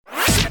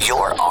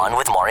You're on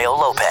with Mario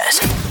Lopez.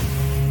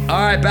 All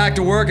right, back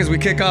to work as we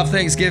kick off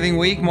Thanksgiving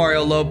week.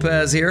 Mario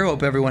Lopez here.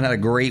 Hope everyone had a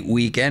great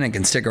weekend and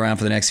can stick around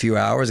for the next few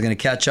hours. Going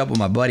to catch up with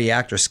my buddy,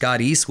 actor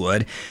Scott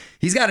Eastwood.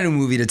 He's got a new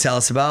movie to tell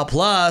us about.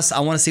 Plus, I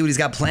want to see what he's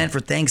got planned for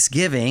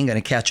Thanksgiving.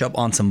 Going to catch up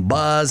on some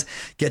buzz,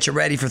 get you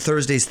ready for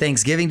Thursday's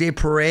Thanksgiving Day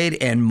Parade,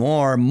 and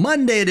more.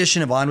 Monday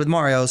edition of On with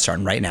Mario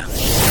starting right now.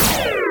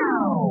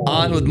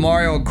 On with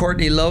Mario and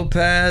Courtney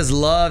Lopez.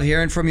 Love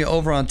hearing from you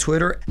over on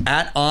Twitter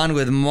at On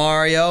with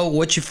Mario.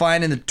 What you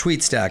find in the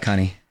tweet stack,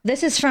 honey?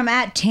 This is from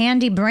at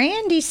Tandy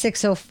Brandy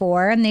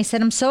 604, and they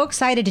said, I'm so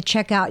excited to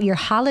check out your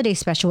holiday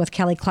special with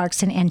Kelly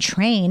Clarkson and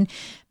Train.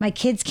 My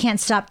kids can't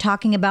stop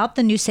talking about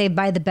the new Saved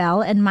by the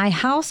Bell, and my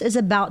house is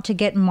about to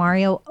get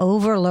Mario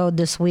overload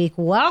this week.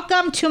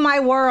 Welcome to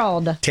my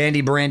world. Tandy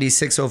Brandy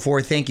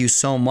 604, thank you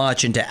so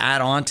much. And to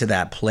add on to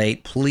that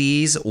plate,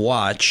 please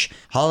watch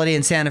Holiday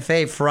in Santa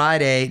Fe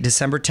Friday,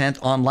 December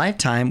 10th on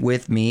Lifetime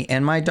with me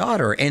and my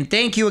daughter. And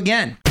thank you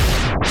again.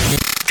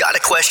 Got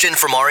a question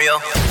for Mario?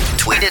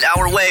 Tweet it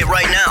our way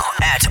right now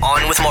at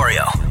On With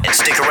Mario. And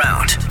stick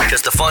around,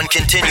 because the fun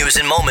continues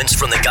in moments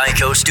from the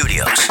Geico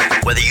Studios.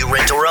 Whether you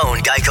rent or own,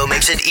 Geico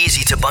makes it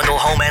easy to bundle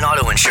home and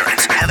auto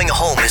insurance. Having a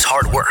home is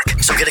hard work,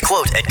 so get a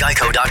quote at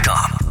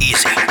geico.com.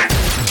 Easy.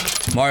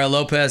 Mario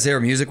Lopez here.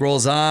 Music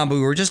rolls on. But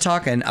we were just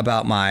talking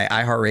about my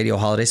iHeartRadio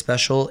holiday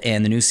special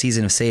and the new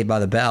season of Saved by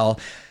the Bell.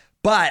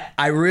 But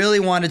I really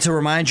wanted to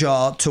remind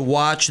y'all to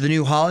watch the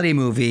new holiday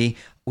movie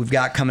we've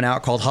got coming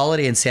out called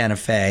Holiday in Santa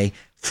Fe,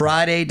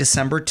 Friday,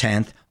 December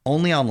 10th,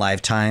 only on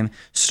Lifetime.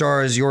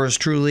 Stars yours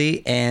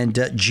truly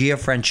and Gia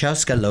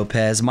Francesca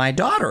Lopez, my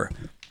daughter,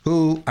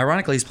 who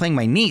ironically is playing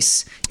my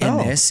niece in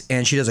this,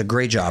 and she does a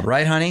great job.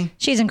 Right, honey?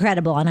 She's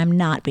incredible, and I'm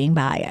not being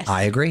biased.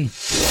 I agree.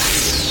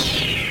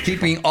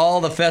 Keeping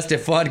all the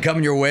festive fun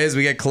coming your way as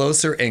we get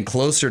closer and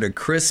closer to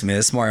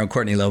Christmas. Mario and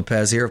Courtney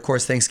Lopez here. Of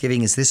course,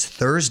 Thanksgiving is this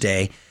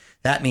Thursday.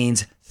 That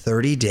means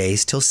 30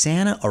 days till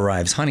Santa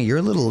arrives. Honey, you're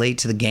a little late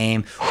to the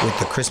game with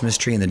the Christmas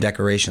tree and the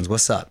decorations.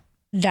 What's up?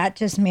 That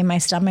just made my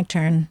stomach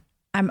turn.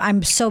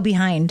 I'm so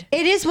behind.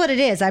 It is what it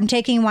is. I'm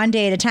taking one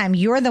day at a time.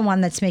 You're the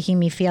one that's making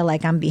me feel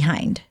like I'm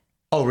behind.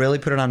 Oh, really?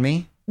 Put it on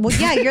me? Well,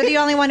 yeah, you're the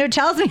only one who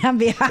tells me I'm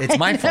behind. It's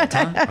my fault,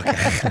 huh?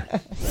 Okay.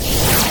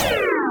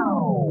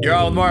 You're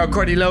on with Mario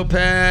Courtney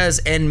Lopez,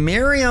 and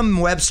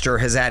Merriam-Webster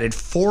has added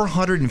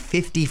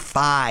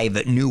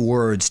 455 new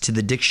words to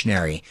the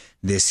dictionary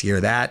this year.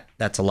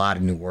 That's a lot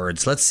of new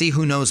words. Let's see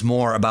who knows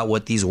more about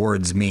what these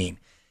words mean.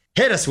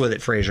 Hit us with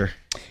it, Fraser.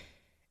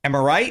 Am I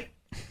right?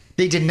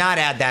 They did not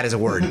add that as a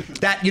word.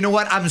 That, you know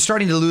what? I'm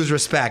starting to lose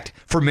respect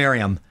for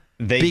Merriam.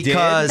 They did?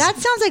 That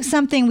sounds like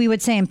something we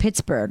would say in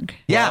Pittsburgh.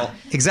 Yeah,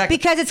 exactly.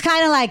 Because it's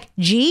kind of like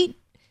jeet,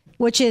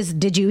 which is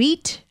did you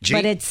eat? Jeet.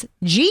 But it's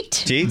jeet.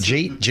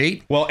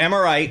 Jeet. Well, am I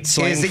right?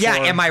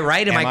 Am I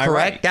right? Am I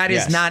correct? Right? That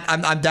is Yes. not.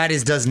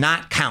 Does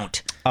not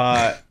count.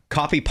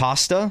 Copy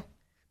pasta.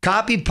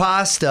 Copy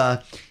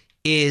pasta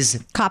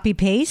is Copy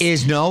paste.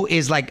 is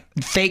like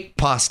fake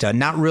pasta,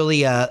 not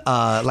really like then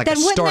a wouldn't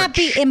starch. that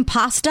be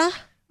impasta?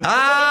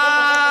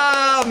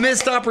 Ah,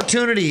 missed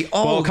opportunity.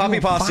 Oh, Well, copy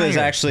you're pasta is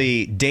fired.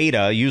 actually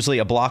data, usually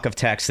a block of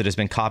text that has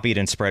been copied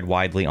and spread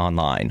widely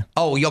online.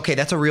 Oh, okay,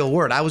 that's a real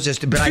word. I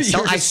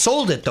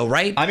sold it though,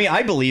 right? I mean,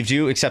 I believed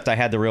you, except I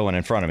had the real one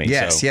in front of me.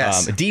 Yes, so,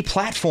 yes.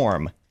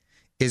 Deplatform.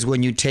 Is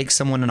when you take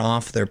someone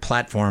off their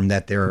platform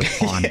that they're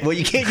on. Well,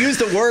 you can't use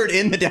the word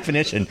in the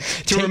definition.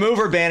 To remove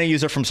or ban a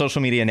user from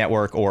social media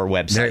network or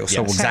website.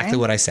 So exactly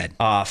what I said.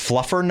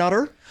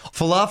 Fluffernutter.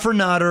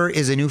 Fluffernutter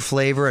is a new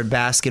flavor at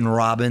Baskin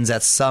Robbins.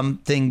 That's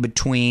something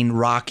between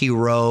Rocky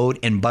Road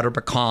and Butter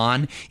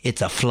Pecan.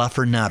 It's a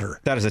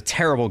Fluffernutter. That is a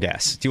terrible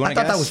guess. Do you want to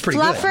guess? I thought that was pretty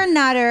good.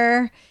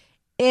 Fluffernutter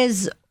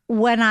is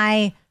when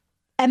I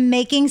am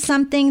making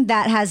something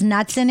that has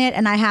nuts in it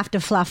and I have to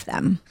fluff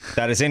them.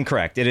 That is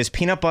incorrect. It is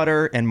peanut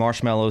butter and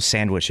marshmallow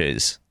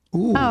sandwiches.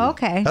 Ooh. Oh,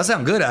 okay. That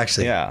sounds good,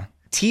 actually. Yeah.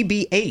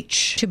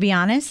 TBH. To be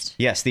honest,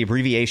 Yes, the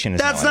abbreviation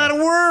is That's now in not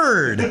a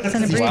word. it's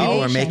an These abbreviation.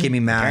 people are making me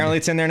mad. Apparently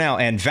it's in there now.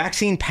 And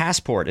vaccine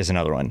passport is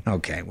another one.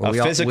 Okay. Well,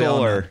 A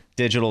physical or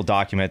digital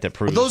document that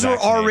proves those were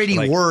already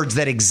vaccination. words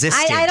that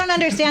existed. I don't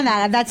understand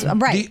that. That's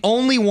right. The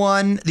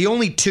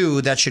only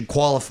two that should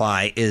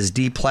qualify is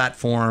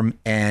deplatform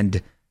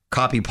and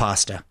copy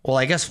pasta. Well,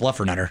 I guess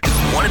Fluffernutter.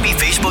 Want to be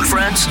Facebook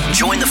friends?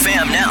 Join the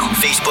fam now.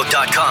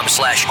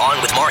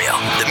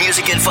 Facebook.com/OnWithMario. The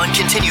music and fun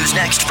continues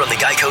next from the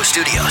Geico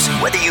Studios.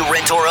 Whether you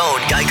rent or own,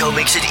 Geico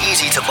makes it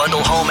easy to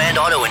bundle home and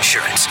auto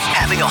insurance.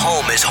 Having a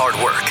home is hard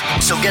work.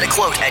 So get a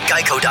quote at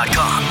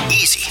Geico.com.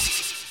 Easy.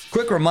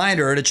 Quick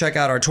reminder to check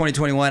out our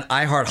 2021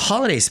 iHeart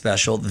Holiday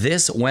Special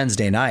this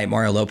Wednesday night.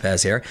 Mario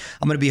Lopez here.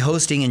 I'm going to be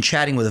hosting and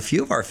chatting with a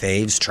few of our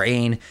faves,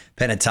 Train,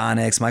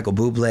 Pentatonics, Michael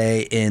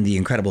Bublé, and the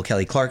incredible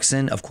Kelly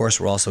Clarkson. Of course,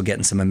 we're also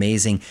getting some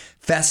amazing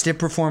festive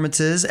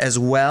performances as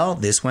well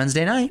this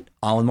Wednesday night.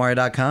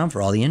 OnWithMario.com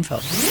for all the info.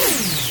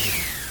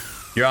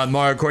 You're on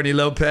Mario Courtney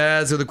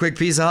Lopez with a quick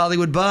piece of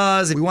Hollywood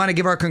buzz. We want to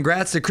give our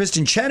congrats to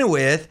Kristen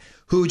Chenoweth,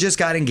 who just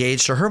got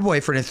engaged to her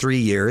boyfriend of 3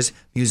 years,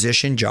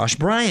 musician Josh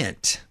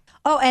Bryant.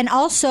 Oh, and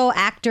also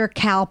actor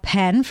Cal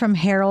Penn from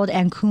Harold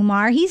and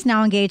Kumar. He's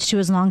now engaged to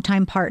his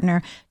longtime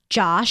partner,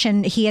 Josh,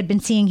 and he had been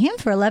seeing him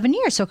for 11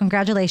 years. So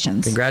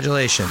congratulations.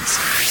 Congratulations.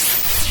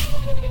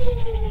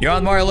 You're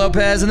on Mario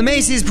Lopez, and the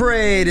Macy's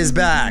Parade is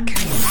back.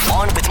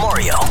 On with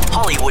Mario,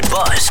 Hollywood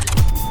Buzz.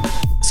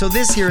 So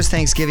this year's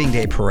Thanksgiving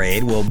Day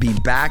Parade will be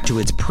back to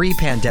its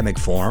pre-pandemic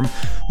form.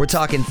 We're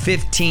talking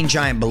 15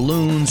 giant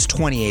balloons,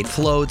 28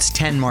 floats,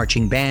 10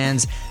 marching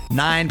bands,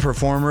 9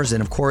 performers,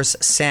 and of course,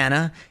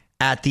 Santa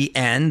at the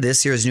end.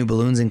 This year's new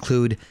balloons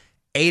include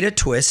Ada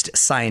Twist,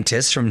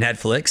 scientist from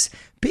Netflix,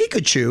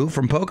 Pikachu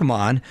from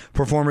Pokemon.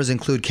 Performers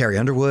include Carrie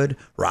Underwood,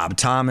 Rob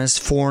Thomas,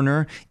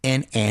 Foreigner,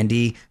 and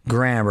Andy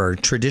Grammer.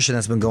 Tradition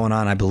that's been going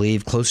on, I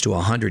believe, close to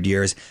 100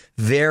 years.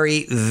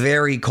 Very,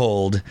 very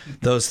cold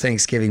those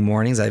Thanksgiving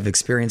mornings. I've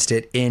experienced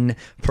it in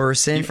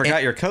person. You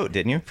forgot your coat,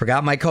 didn't you?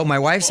 Forgot my coat. My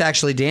wife's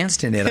actually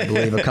danced in it, I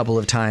believe, a couple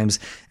of times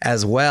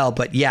as well.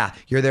 But yeah,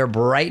 you're there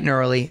bright and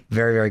early.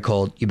 Very, very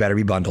cold. You better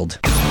be bundled.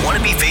 Want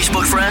to be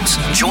Facebook friends?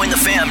 Join the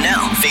fam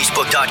now.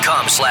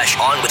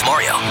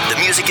 Facebook.com/OnWithMario. The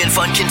music and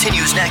fun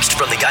continues next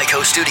from the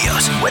Geico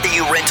Studios. Whether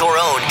you rent or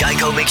own,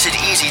 Geico makes it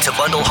easy to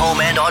bundle home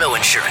and auto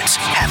insurance.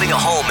 Having a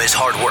home is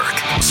hard work.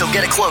 So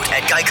get a quote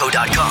at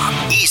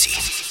Geico.com.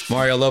 Easy.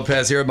 Mario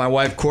Lopez here with my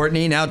wife,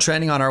 Courtney. Now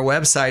trending on our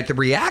website, the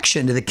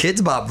reaction to the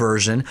Kids Bop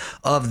version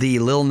of the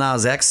Lil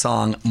Nas X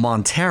song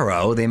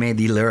Montero. They made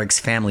the lyrics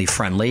family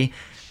friendly.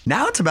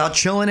 Now it's about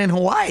chilling in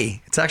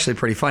Hawaii. It's actually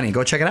pretty funny.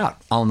 Go check it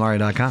out.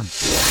 AllMario.com.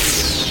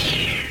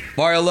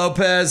 Mario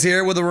Lopez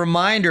here with a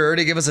reminder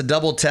to give us a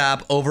double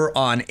tap over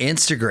on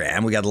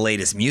Instagram. We got the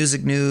latest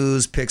music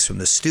news, pics from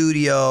the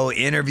studio,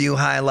 interview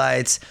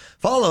highlights.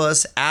 Follow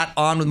us at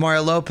On With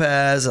Mario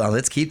Lopez.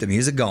 Let's keep the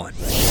music going.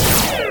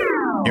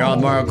 You're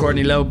on Mario,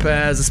 Courtney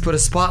Lopez. Let's put a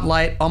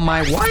spotlight on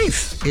my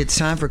wife. It's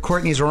time for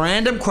Courtney's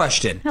random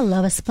question. I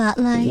love a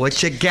spotlight.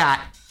 What you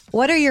got?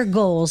 What are your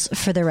goals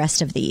for the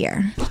rest of the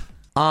year?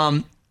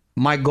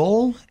 My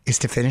goal is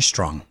to finish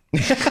strong.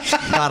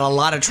 Got a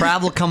lot of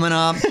travel coming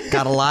up.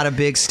 Got a lot of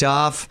big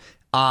stuff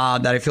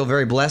that I feel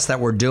very blessed that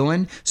we're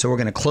doing. So we're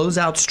going to close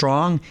out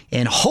strong,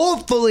 and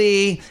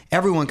hopefully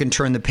everyone can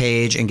turn the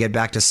page and get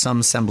back to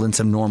some semblance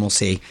of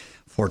normalcy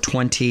for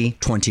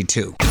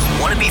 2022.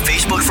 Want to be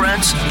Facebook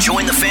friends?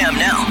 Join the fam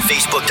now.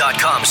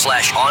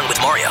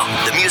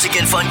 Facebook.com/OnWithMario. The music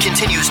and fun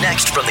continues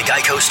next from the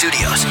Geico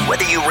Studios.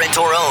 Whether you rent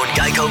or own,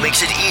 Geico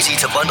makes it easy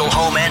to bundle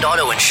home and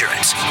auto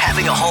insurance.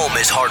 Having a home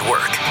is hard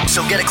work.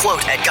 So get a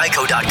quote at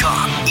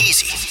Geico.com.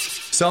 Easy.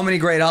 So many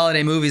great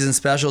holiday movies and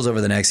specials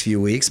over the next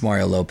few weeks.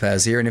 Mario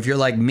Lopez here. And if you're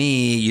like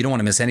me, you don't want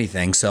to miss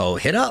anything. So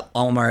hit up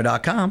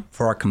allmario.com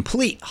for our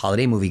complete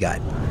holiday movie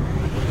guide.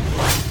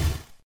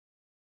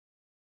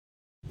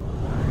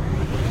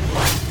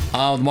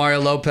 With Mario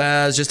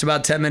Lopez, just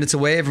about 10 minutes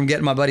away from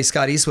getting my buddy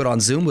Scott Eastwood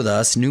on Zoom with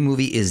us. New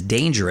movie is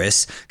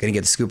Dangerous. Gonna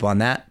get the scoop on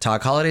that.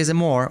 Talk holidays and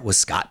more with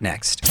Scott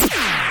next.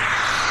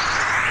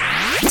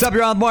 What's up,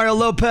 you're on Mario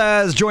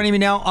Lopez. Joining me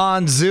now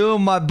on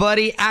Zoom, my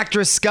buddy,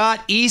 actor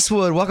Scott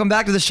Eastwood. Welcome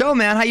back to the show,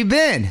 man. How you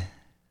been?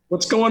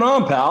 What's going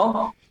on,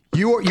 pal?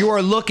 You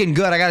are looking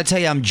good. I got to tell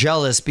you, I'm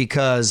jealous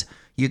because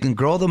you can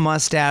grow the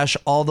mustache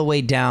all the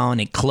way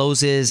down. It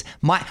closes.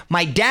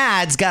 My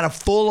dad's got a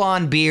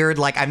full-on beard.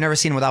 Like, I've never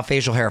seen him without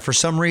facial hair. For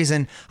some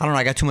reason, I don't know,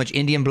 I got too much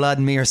Indian blood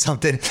in me or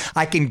something.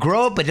 I can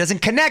grow it, but it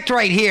doesn't connect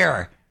right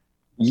here.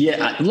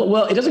 Yeah,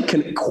 well, it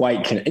doesn't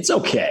quite connect. It's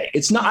okay.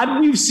 It's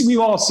not. We've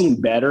all seen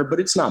better, but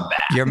it's not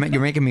bad. You're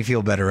making me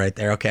feel better right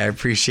there. Okay, I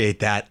appreciate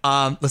that.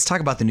 Let's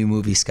talk about the new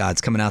movie, Scott.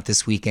 It's coming out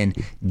this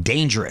weekend.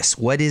 Dangerous.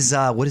 What is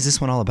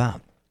this one all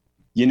about?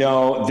 You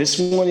know, this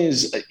one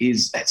is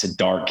it's a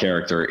dark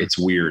character. It's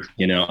weird.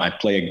 You know, I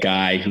play a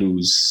guy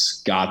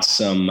who's got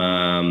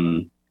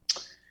some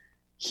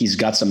he's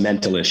got some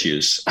mental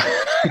issues.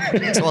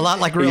 So a lot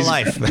like real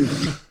life.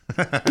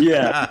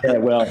 Yeah,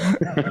 well,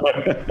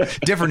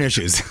 different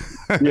issues.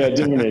 Yeah,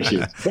 different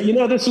issues. But you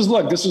know, this is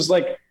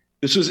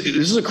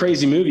a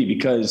crazy movie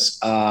because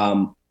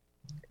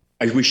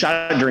we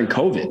shot it during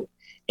COVID,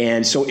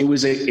 and so it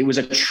was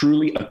a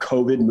truly a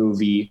COVID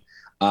movie.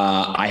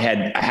 I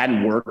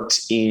hadn't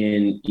worked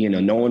in,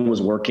 no one was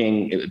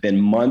working. It had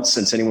been months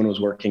since anyone was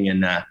working,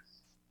 and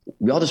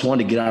we all just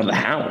wanted to get out of the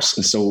house.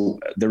 And so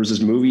there was this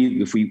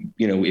movie. If we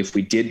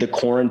did the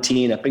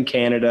quarantine up in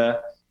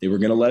Canada, they were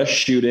going to let us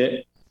shoot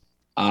it.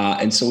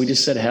 And so we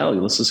just said, hell,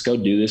 let's just go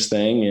do this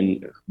thing.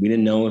 And we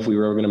didn't know if we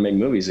were ever going to make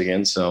movies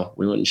again. So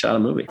we went and shot a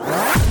movie.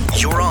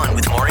 You're on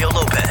with Mario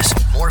Lopez.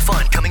 More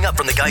fun coming up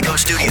from the Geico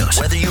Studios.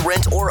 Whether you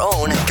rent or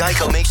own,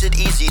 Geico makes it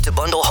easy to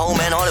bundle home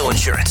and auto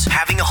insurance.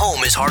 Having a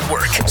home is hard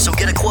work. So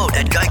get a quote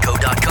at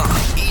Geico.com.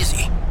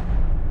 Easy.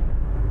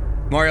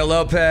 Mario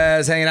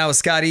Lopez hanging out with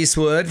Scott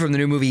Eastwood from the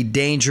new movie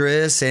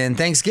Dangerous. And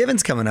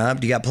Thanksgiving's coming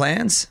up. Do you got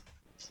plans?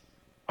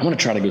 I'm going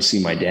to try to go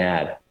see my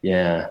dad.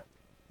 Yeah.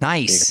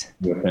 Nice.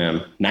 With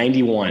him.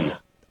 91.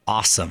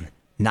 Awesome.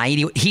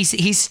 90. He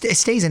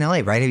stays in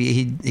LA, right?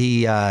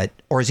 He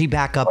or is he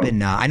back up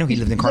in? I know he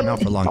lived in Carmel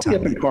for a long time.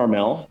 Up in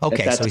Carmel.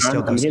 Okay, so he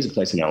still goes. He has a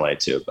place in LA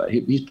too, but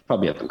he's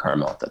probably up in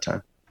Carmel at that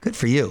time. Good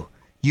for you.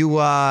 You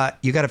got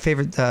a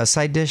favorite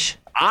side dish?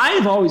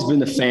 I've always been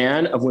the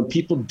fan of when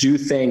people do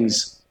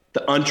things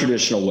the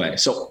untraditional way.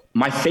 So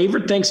my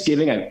favorite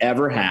Thanksgiving I've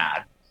ever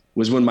had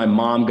was when my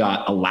mom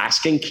got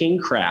Alaskan king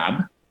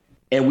crab,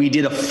 and we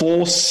did a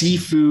full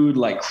seafood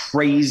like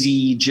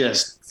crazy,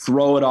 just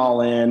throw it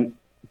all in,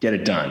 get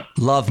it done.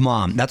 Love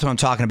mom. That's what I'm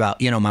talking about.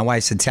 You know, my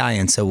wife's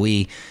Italian, so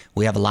we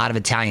have a lot of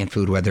Italian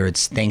food, whether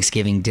it's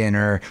Thanksgiving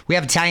dinner. We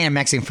have Italian and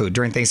Mexican food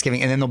during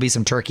Thanksgiving, and then there'll be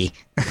some turkey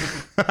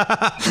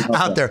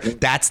out there.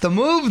 That's the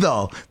move,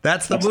 though.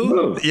 That's the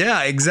move.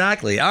 Yeah,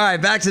 exactly. All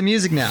right, back to the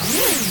music now.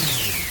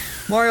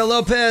 Mario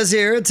Lopez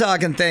here,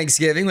 talking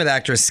Thanksgiving with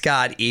actor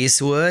Scott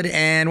Eastwood.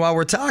 And while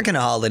we're talking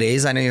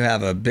holidays, I know you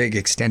have a big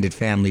extended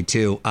family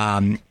too.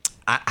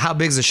 How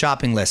big's the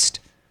shopping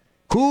list?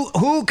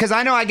 Who? Because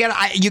I know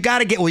you got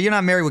to get. Well, you're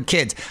not married with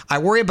kids. I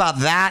worry about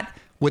that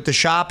with the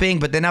shopping,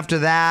 but then after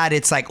that,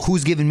 it's like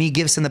who's given me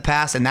gifts in the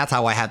past, and that's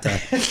how I have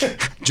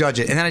to judge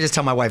it. And then I just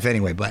tell my wife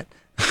anyway. But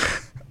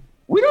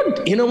we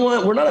don't. You know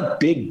what? We're not a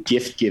big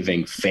gift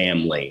giving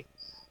family.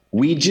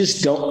 We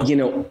just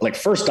don't, like,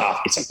 first off,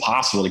 it's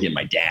impossible to get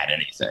my dad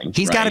anything.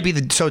 He's got to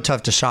be so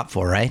tough to shop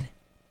for, right?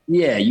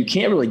 Yeah, you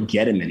can't really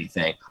get him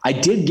anything. I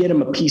did get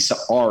him a piece of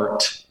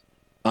art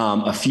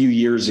a few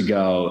years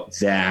ago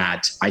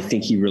that I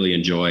think he really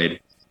enjoyed.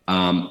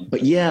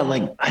 But yeah,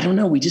 like, I don't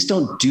know. We just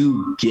don't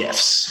do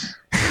gifts.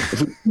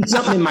 If we do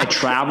something in my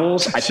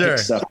travels, I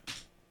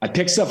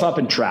pick stuff up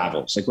in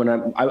travels. Like when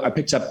I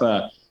picked up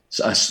a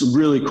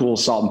really cool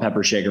salt and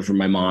pepper shaker from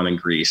my mom in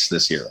Greece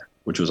this year,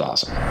 which was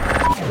awesome.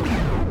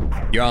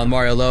 You're on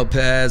Mario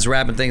Lopez,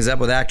 wrapping things up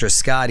with actor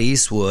Scott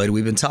Eastwood.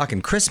 We've been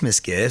talking Christmas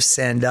gifts,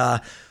 and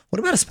what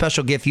about a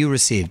special gift you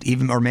received,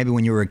 or maybe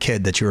when you were a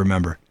kid that you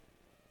remember?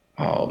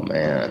 Oh,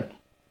 man.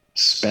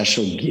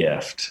 Special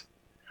gift.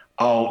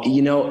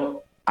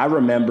 Oh, I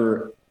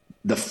remember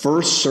the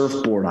first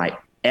surfboard I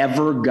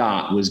ever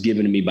got was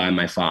given to me by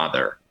my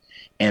father,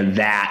 and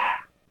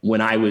that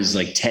when I was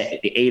like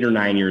 8 or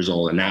 9 years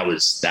old, and that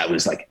was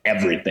like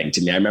everything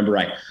to me. I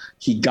remember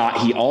he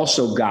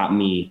also got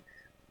me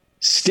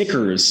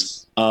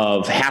stickers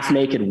of half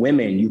naked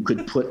women you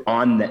could put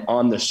on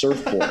the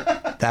surfboard.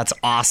 That's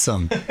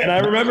awesome. And I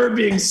remember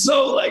being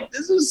so like,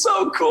 this is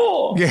so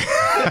cool.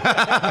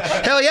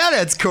 Hell yeah,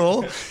 that's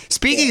cool.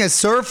 Speaking of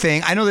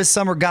surfing, I know this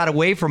summer got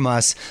away from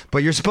us,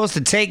 but you're supposed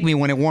to take me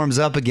when it warms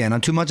up again.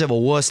 I'm too much of a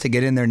wuss to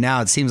get in there now.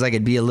 It seems like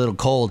it'd be a little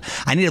cold.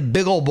 I need a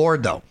big old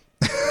board though.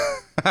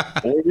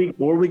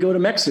 or we go to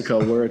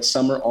Mexico where it's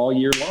summer all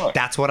year long.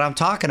 That's what I'm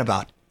talking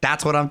about.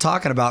 That's what I'm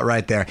talking about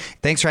right there.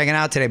 Thanks for hanging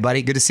out today,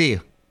 buddy. Good to see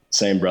you.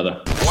 Same, brother.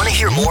 Want to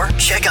hear more?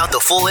 Check out the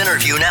full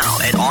interview now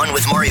at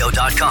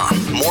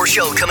onwithmario.com. More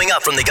show coming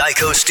up from the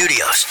Geico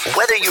Studios.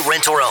 Whether you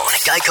rent or own,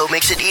 Geico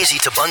makes it easy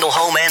to bundle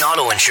home and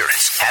auto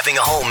insurance. Having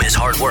a home is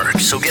hard work,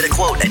 so get a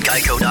quote at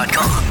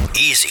geico.com.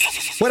 Easy.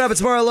 What up?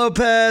 It's Mario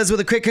Lopez with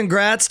a quick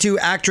congrats to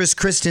actress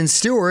Kristen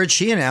Stewart.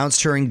 She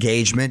announced her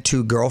engagement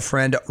to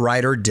girlfriend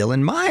writer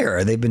Dylan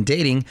Meyer. They've been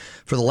dating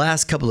for the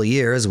last couple of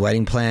years.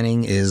 Wedding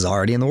planning is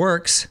already in the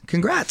works.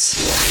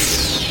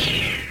 Congrats.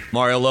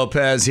 Mario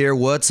Lopez here.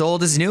 What's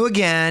old is new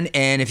again.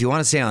 And if you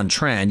want to stay on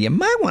trend, you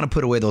might want to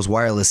put away those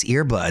wireless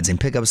earbuds and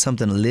pick up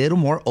something a little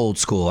more old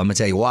school. I'm going to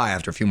tell you why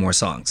after a few more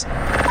songs.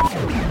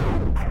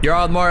 You're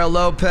on Mario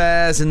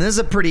Lopez, and this is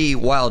a pretty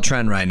wild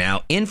trend right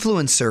now.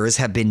 Influencers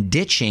have been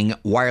ditching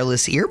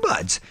wireless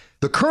earbuds.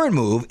 The current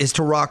move is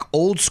to rock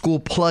old school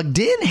plugged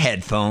in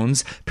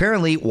headphones.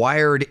 Apparently,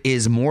 wired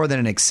is more than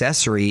an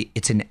accessory.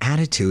 It's an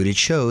attitude. It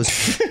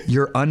shows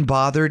you're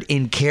unbothered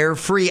and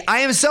carefree. I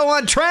am so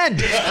on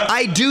trend.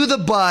 I do the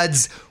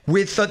buds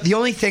with the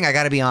only thing, I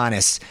got to be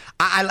honest.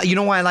 You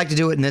know why I like to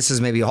do it? And this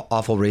is maybe an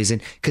awful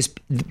reason. Because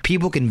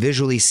people can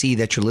visually see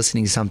that you're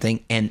listening to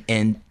something and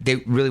they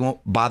really won't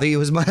bother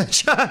you as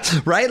much.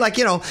 Right? Like,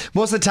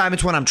 most of the time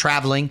it's when I'm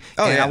traveling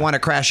and I want to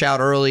crash out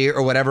early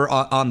or whatever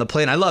on the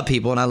plane. I love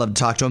people and I love to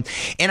talk to them.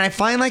 And I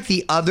find like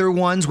the other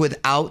ones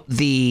without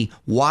the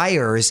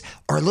wires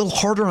are a little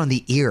harder on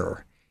the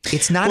ear.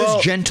 It's not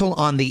as gentle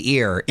on the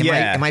ear.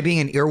 Am I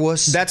being an ear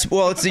wuss?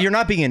 You're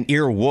not being an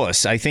ear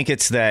wuss. I think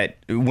it's that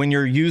when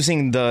you're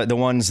using the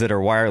ones that are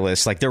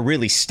wireless, like they're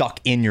really stuck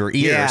in your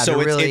ear. Yeah,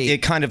 so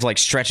it kind of like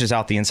stretches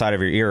out the inside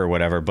of your ear or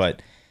whatever.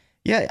 But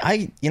yeah,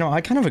 I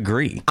kind of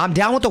agree. I'm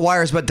down with the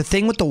wires, but the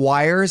thing with the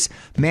wires,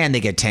 man,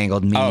 they get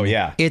tangled mean. Oh,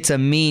 yeah. It's a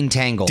mean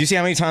tangle. Do you see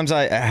how many times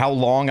how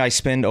long I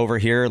spend over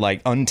here,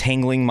 like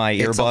untangling my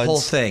earbuds? It's a whole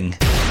thing.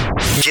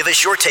 Give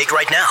us your take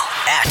right now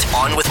at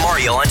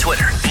OnWithMario on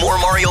Twitter. More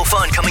Mario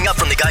fun coming up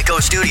from the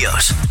Geico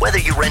Studios. Whether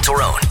you rent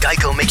or own,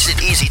 Geico makes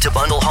it easy to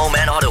bundle home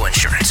and auto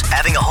insurance.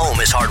 Having a home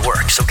is hard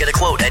work, so get a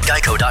quote at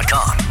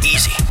geico.com.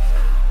 Easy.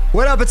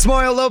 What up? It's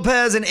Mario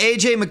Lopez and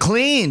AJ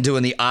McLean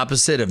doing the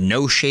opposite of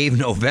No Shave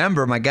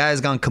November. My guy's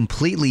gone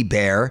completely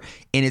bare,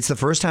 and it's the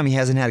first time he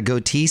hasn't had a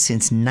goatee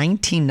since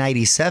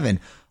 1997.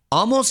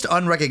 Almost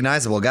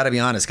unrecognizable. Got to be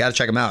honest. Got to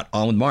check him out.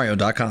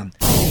 OnWithMario.com.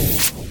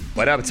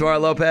 What up? It's Mario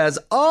Lopez.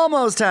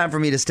 Almost time for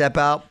me to step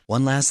out.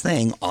 One last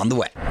thing on the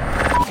way.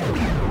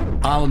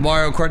 On with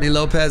Mario, Courtney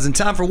Lopez, and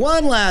time for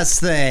one last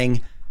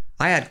thing.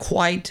 I had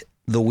quite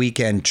the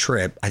weekend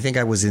trip. I think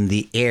I was in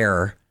the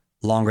air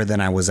longer than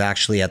I was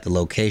actually at the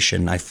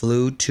location. I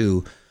flew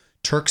to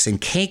Turks and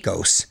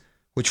Caicos,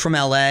 which from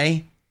LA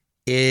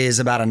is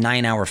about a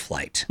 9-hour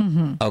flight.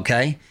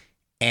 Okay.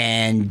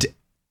 And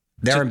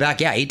there and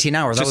back, 18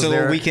 hours. Just a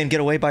little weekend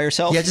getaway by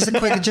yourself? Yeah, just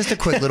a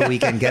quick little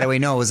weekend getaway.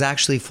 No, it was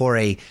actually for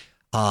a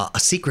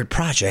secret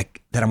project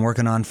that I'm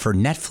working on for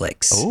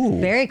Netflix. Oh,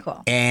 very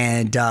cool.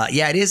 And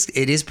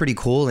it is pretty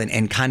cool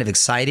and kind of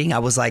exciting. I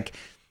was like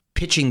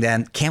pitching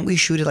them, can't we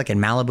shoot it like in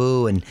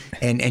Malibu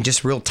and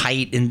just real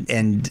tight?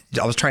 And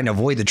I was trying to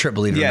avoid the trip,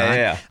 believe it or not.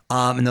 Yeah.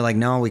 And they're like,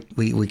 no,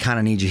 we kind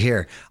of need you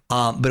here.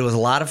 But it was a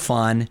lot of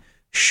fun.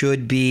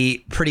 Should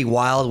be pretty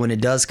wild when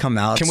it does come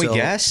out. Can we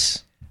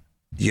guess?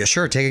 Yeah,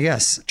 sure. Take a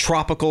guess.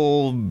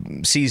 Tropical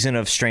season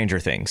of Stranger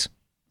Things.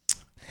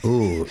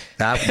 Ooh,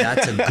 that's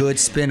a good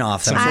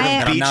spin-off. Some sort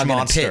of beach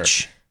monster.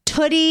 Pitch.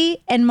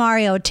 Tootie and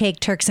Mario take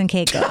Turks and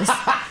Caicos.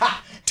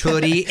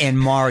 Tootie and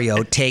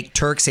Mario take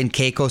Turks and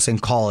Caicos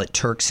and call it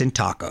Turks and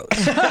Tacos.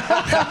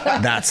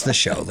 That's the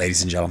show,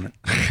 ladies and gentlemen.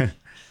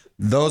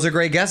 Those are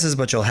great guesses,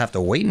 but you'll have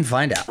to wait and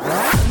find out.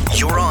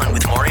 You're on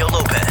with Mario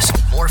Lopez.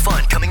 More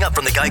fun coming up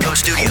from the Geico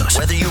Studios.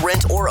 Whether you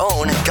rent or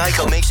own,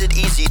 Geico makes it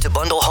easy to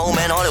bundle home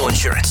and auto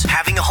insurance.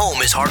 Having a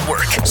home is hard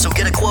work, so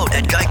get a quote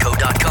at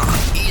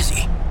geico.com.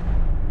 Easy.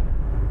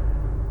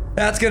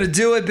 That's going to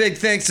do it. Big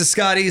thanks to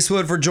Scott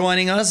Eastwood for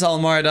joining us.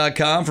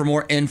 Almario.com for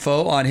more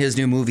info on his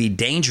new movie,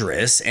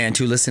 Dangerous, and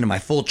to listen to my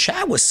full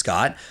chat with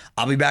Scott.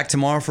 I'll be back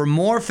tomorrow for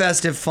more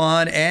festive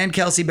fun, and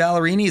Kelsey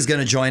Ballerini is going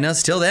to join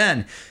us. Till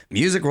then,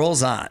 music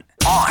rolls on.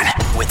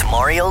 On with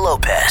Mario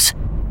Lopez.